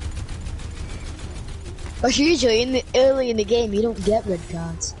 But usually, early in the game, you don't get red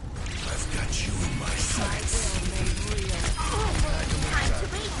cards. I've got you in my sights.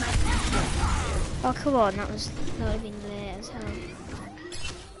 Oh come on, that would have been late as hell.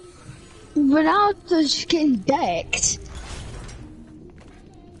 Ronaldo's getting decked.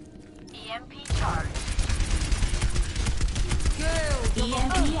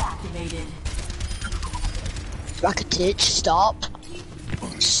 EMP activated. Rakitic, stop.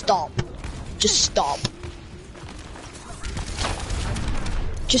 Stop. Just stop.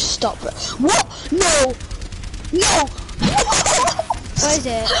 Just stop. What? No! No! What is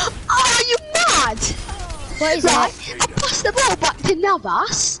it? Are you mad? What is Right, it? I passed the ball back to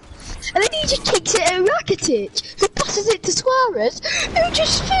Navas, and then he just kicks it at Rakitic, who passes it to Suarez, who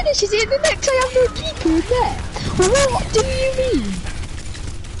just finishes it, and the next I have no keeper in there. What do you mean?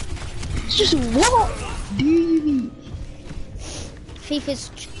 It's just what do you mean?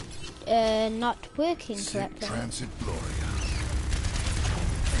 FIFA's not working Sic correctly. transit gloria.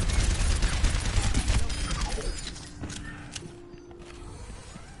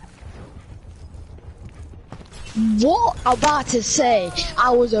 What I'm about to say,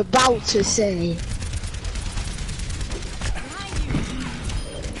 I was about to say.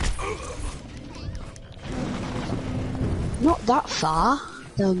 Not that far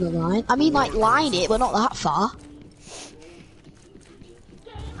down the line. I mean, like, line it, but not that far.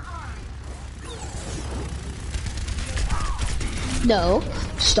 No,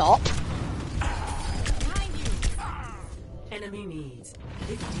 stop. Enemy needs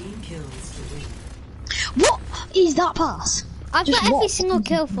 15 kills to win. What is that pass? I've Just got every what? single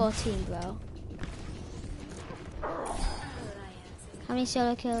kill for a team, bro. How many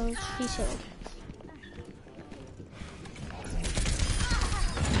solo kills? 3 solo kills.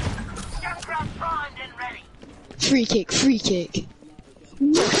 Free kick, free kick.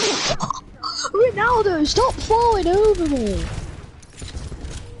 Ronaldo, stop falling over me.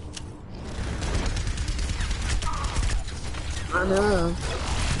 I know.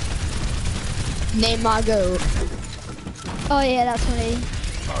 Neymar go. Oh yeah, that's funny.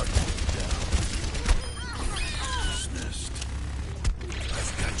 Dismissed.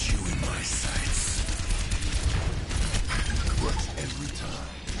 I've got you in my sights. Works every time.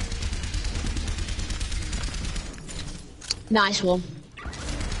 Nice one.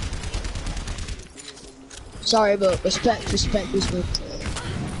 Sorry, but respect, respect, respect.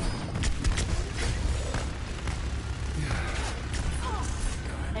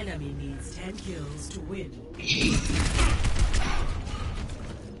 Enemy needs 10 kills to win.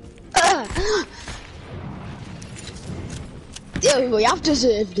 Yeah, we have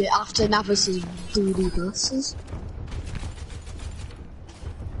deserved it after Navas's booty passes.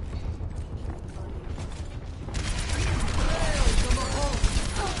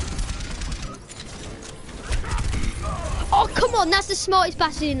 Oh come on, that's the smartest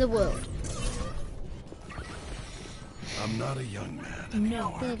bastard in the world. I'm not a young man.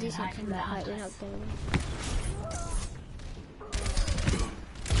 No. Yeah, decent comeback, like we're not going.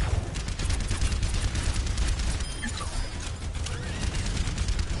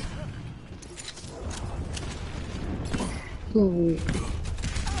 Ooh.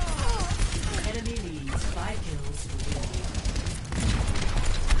 Enemy needs 5 kills to win.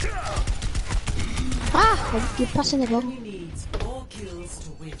 Ah, you're passing the ball. Enemy needs 4 kills to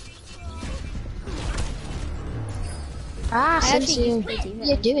win. Ah, I send actually you. used to do that.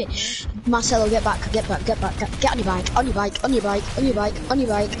 Yeah, do it. Marcelo, get back, get back, get back. Get on your bike, on your bike, on your bike, on your bike, on your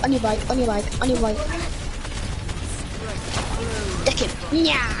bike, on your bike, on your bike, on your bike. Deck him.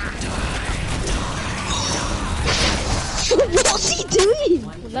 Yeah. What's he doing?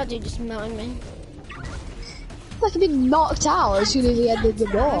 Well, that dude just melting me. Like, I've been knocked out as soon as he ended the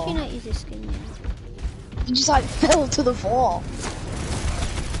How have you ball. not used this skin yet? He just like fell to the floor.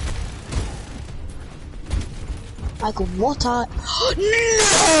 Like, what I...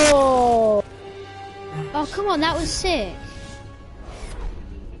 No! Oh, come on, that was sick.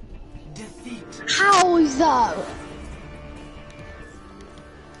 Defeat. How is that?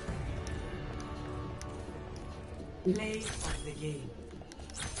 Play of the game.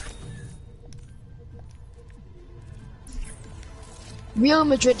 Real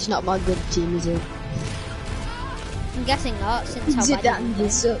Madrid's not my good team, is it? I'm guessing not, since how bad Zidane, you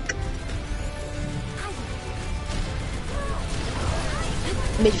suck.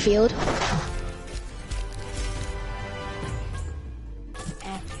 Midfield.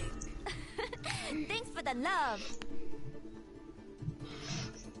 Thanks for the love.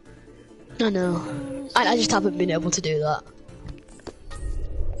 I know. I just haven't been able to do that.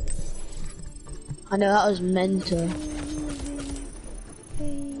 I know, that was mental.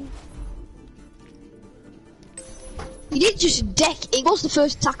 He didn't just deck, it was the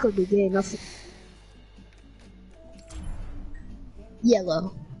first tackle of the game, I think.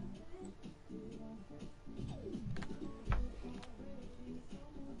 Yellow.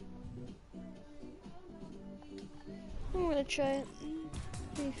 I'm gonna try it.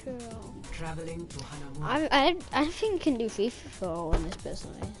 FIFA. Traveling to Hanamura. I don't think I can do FIFA for all in this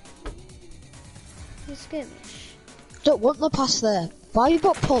personally. It's skirmish. Don't want the pass there. Why you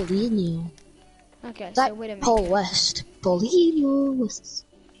got Paulinho? Okay, That so wait a minute. Paul West. Paulinho West.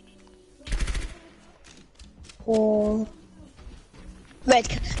 Paul. Red.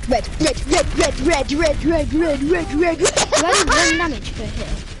 Do I have 1 damage per hit?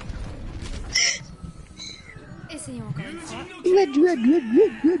 Essayons encore une fois. Red.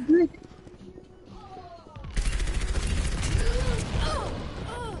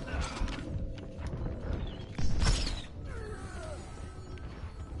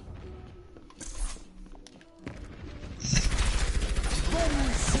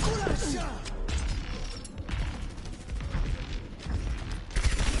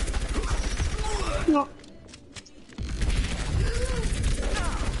 No.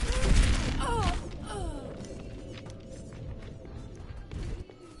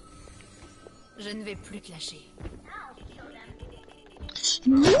 Je ne vais plus te lâcher.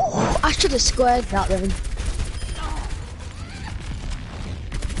 No, I should have squared that then.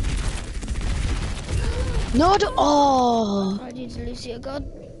 No, oh. I need to Lucia God.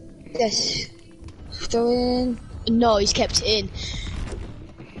 Yes. Throw in. No, he's kept it in.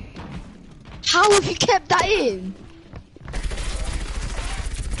 How have you kept that in?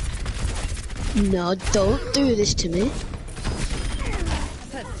 No, don't do this to me.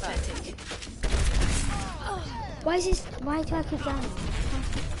 Pathetic. Why is this? Why do I keep dying?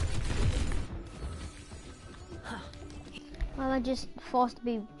 Well, I just forced to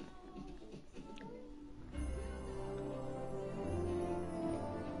be.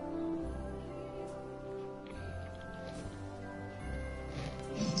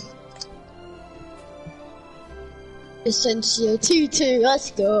 Asensio 2-2, let's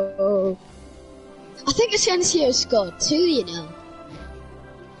go. I think Asensio scored 2, you know.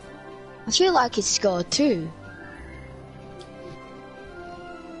 I feel like he scored 2.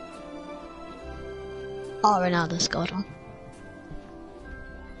 Oh, Ronaldo scored 1.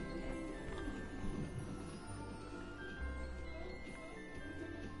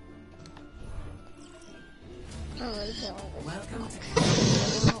 Welcome to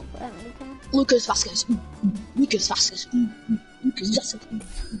Lucas Vasquez. Lucas Vasquez. Lucas Vasquez.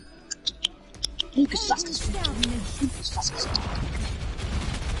 Lucas Vasquez. Lucas Vasquez.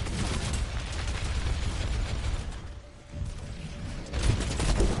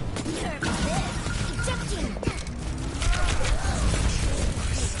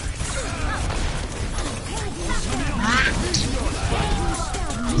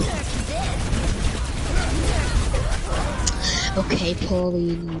 Okay,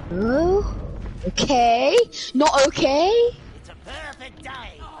 Paulinho. Okay. Not okay. It's a perfect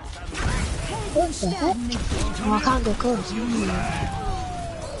day. What the heck? Oh, I can't go close. No,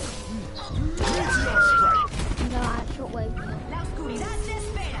 I shot wave. La oscuridad te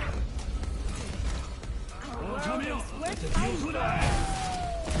espera.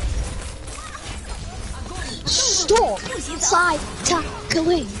 Stop! Side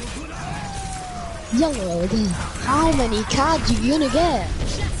tackling! Yellow again. How many cards are you gonna get?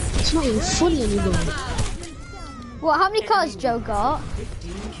 It's not even funny anymore. What? How many cards Joe got?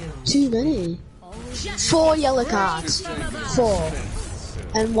 Too many. 4 yellow cards. 4.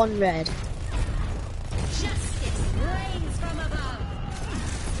 And 1 red.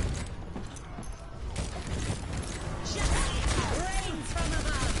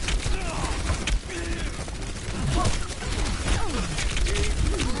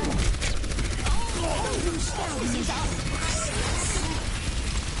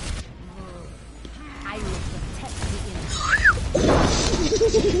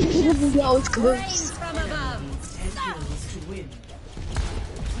 That was close. From above. 10 kills to win.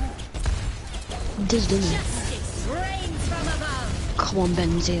 Didn't it? Rains from above. Come on,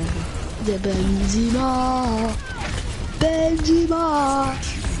 Benzema. The Benzema. Benzema.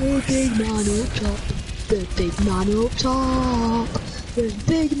 The big man up top. The big man up top. The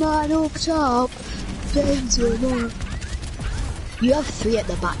big man up top. Benzema. You have 3 at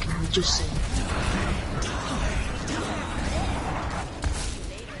the back now, just saying.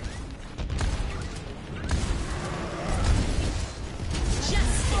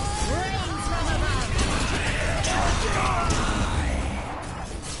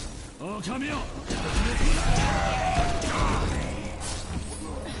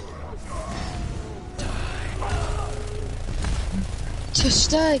 To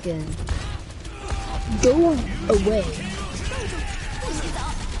Sturgeon, go away.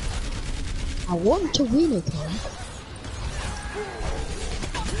 I want to win again.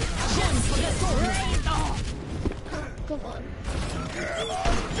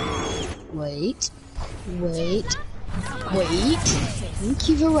 Wait. Thank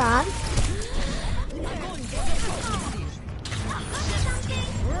you, Varane.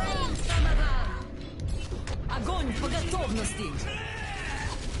 Огонь по готовности.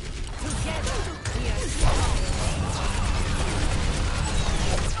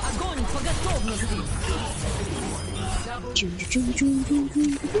 Огонь по готовности.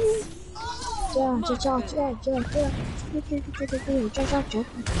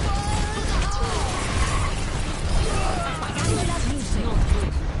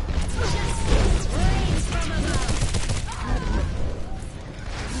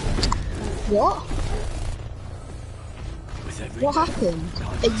 What? What happened?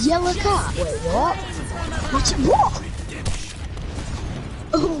 A yellow card? Wait, what? What?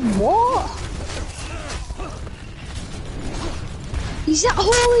 Oh, what? Is that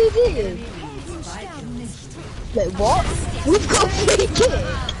all he did? Wait, what? We've got a free kick?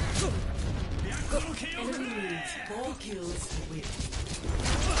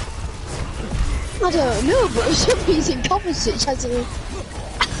 I don't know, but for some reason Kovacic has a...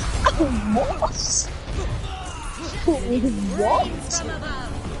 What? What?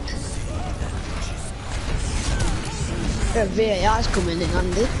 VAR's coming in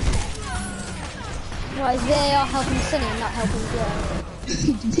handy. Why is VAR helping Sunny and not helping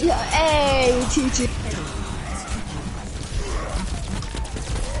Joe? Yeah, hey, TT.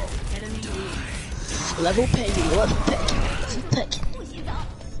 Level pegging.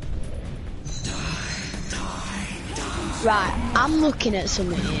 Right, I'm looking at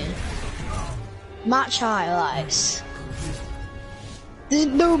something here. Match highlights. There's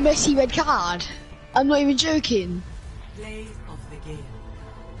no Messi red card. I'm not even joking. Play of the game.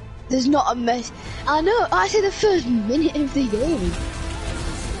 There's not a mess. I know, I said the first minute of the game.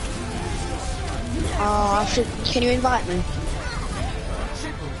 Oh, can you invite me?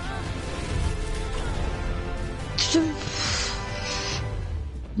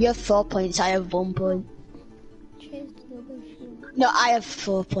 You have 4 points, I have 1 point. No, I have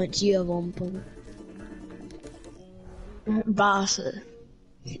 4 points, you have 1 point. Barca.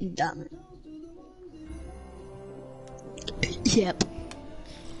 Damn it. Yep.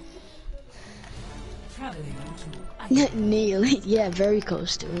 Nearly, yeah, very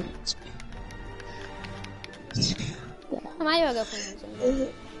close to it. Am I your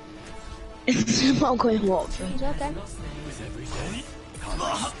girlfriend? I'm going Watford. Is it okay?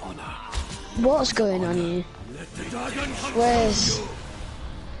 What's going on here? Where's...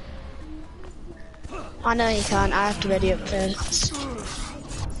 I know you can't, I have to ready up first.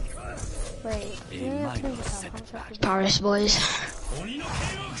 Wait, Paris boys.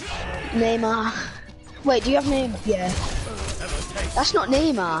 Neymar. Wait, do you have Neymar? Yeah. That's not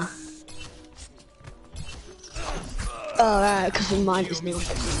Neymar. Oh right, because mine is new.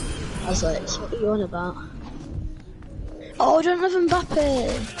 I was like, what are you on about? Oh, I don't have Mbappe.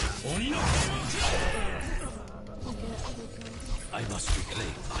 I must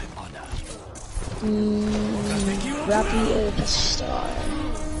reclaim my honor. Rabiot the star.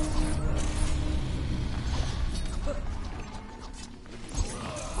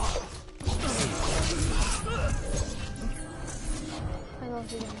 I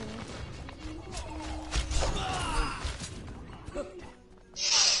love you.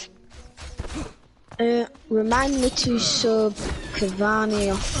 Remind me to sub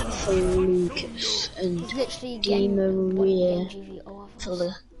Cavani off for Lucas and Di Maria for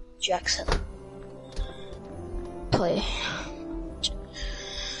the Jackson. Play.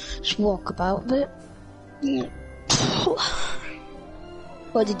 Just walk about a bit.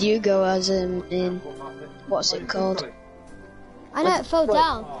 What did you go as in what's it called? I know it fell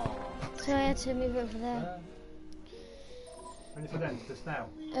down, so I had to move it over there. When you put that just now.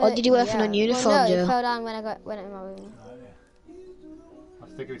 Or did you work on uniform, well, no, Joe? it fell down when I went in my room. Oh, yeah. I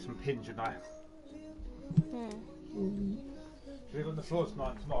was thinking of some pins, you know. Should we go on the floor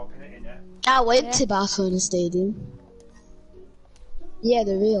tonight, tomorrow, can it in, yeah? Ah, we empty Barcelona Stadium. Yeah,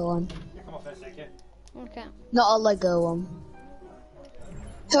 the real one. Yeah, come off there, Sneaky. Okay. Not a Lego one.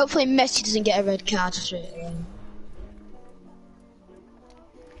 Hopefully Messi doesn't get a red card straight away.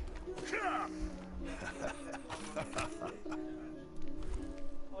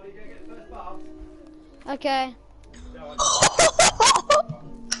 Okay.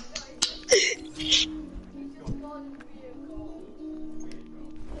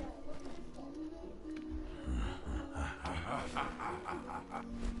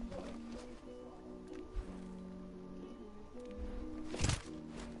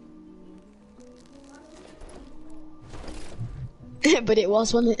 But it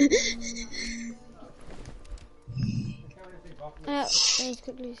was, wasn't it?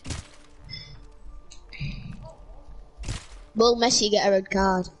 Quickly. Will Messi get a red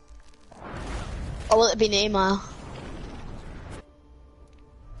card? Or will it be Neymar?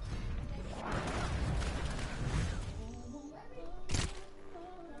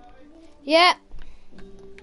 Yeah.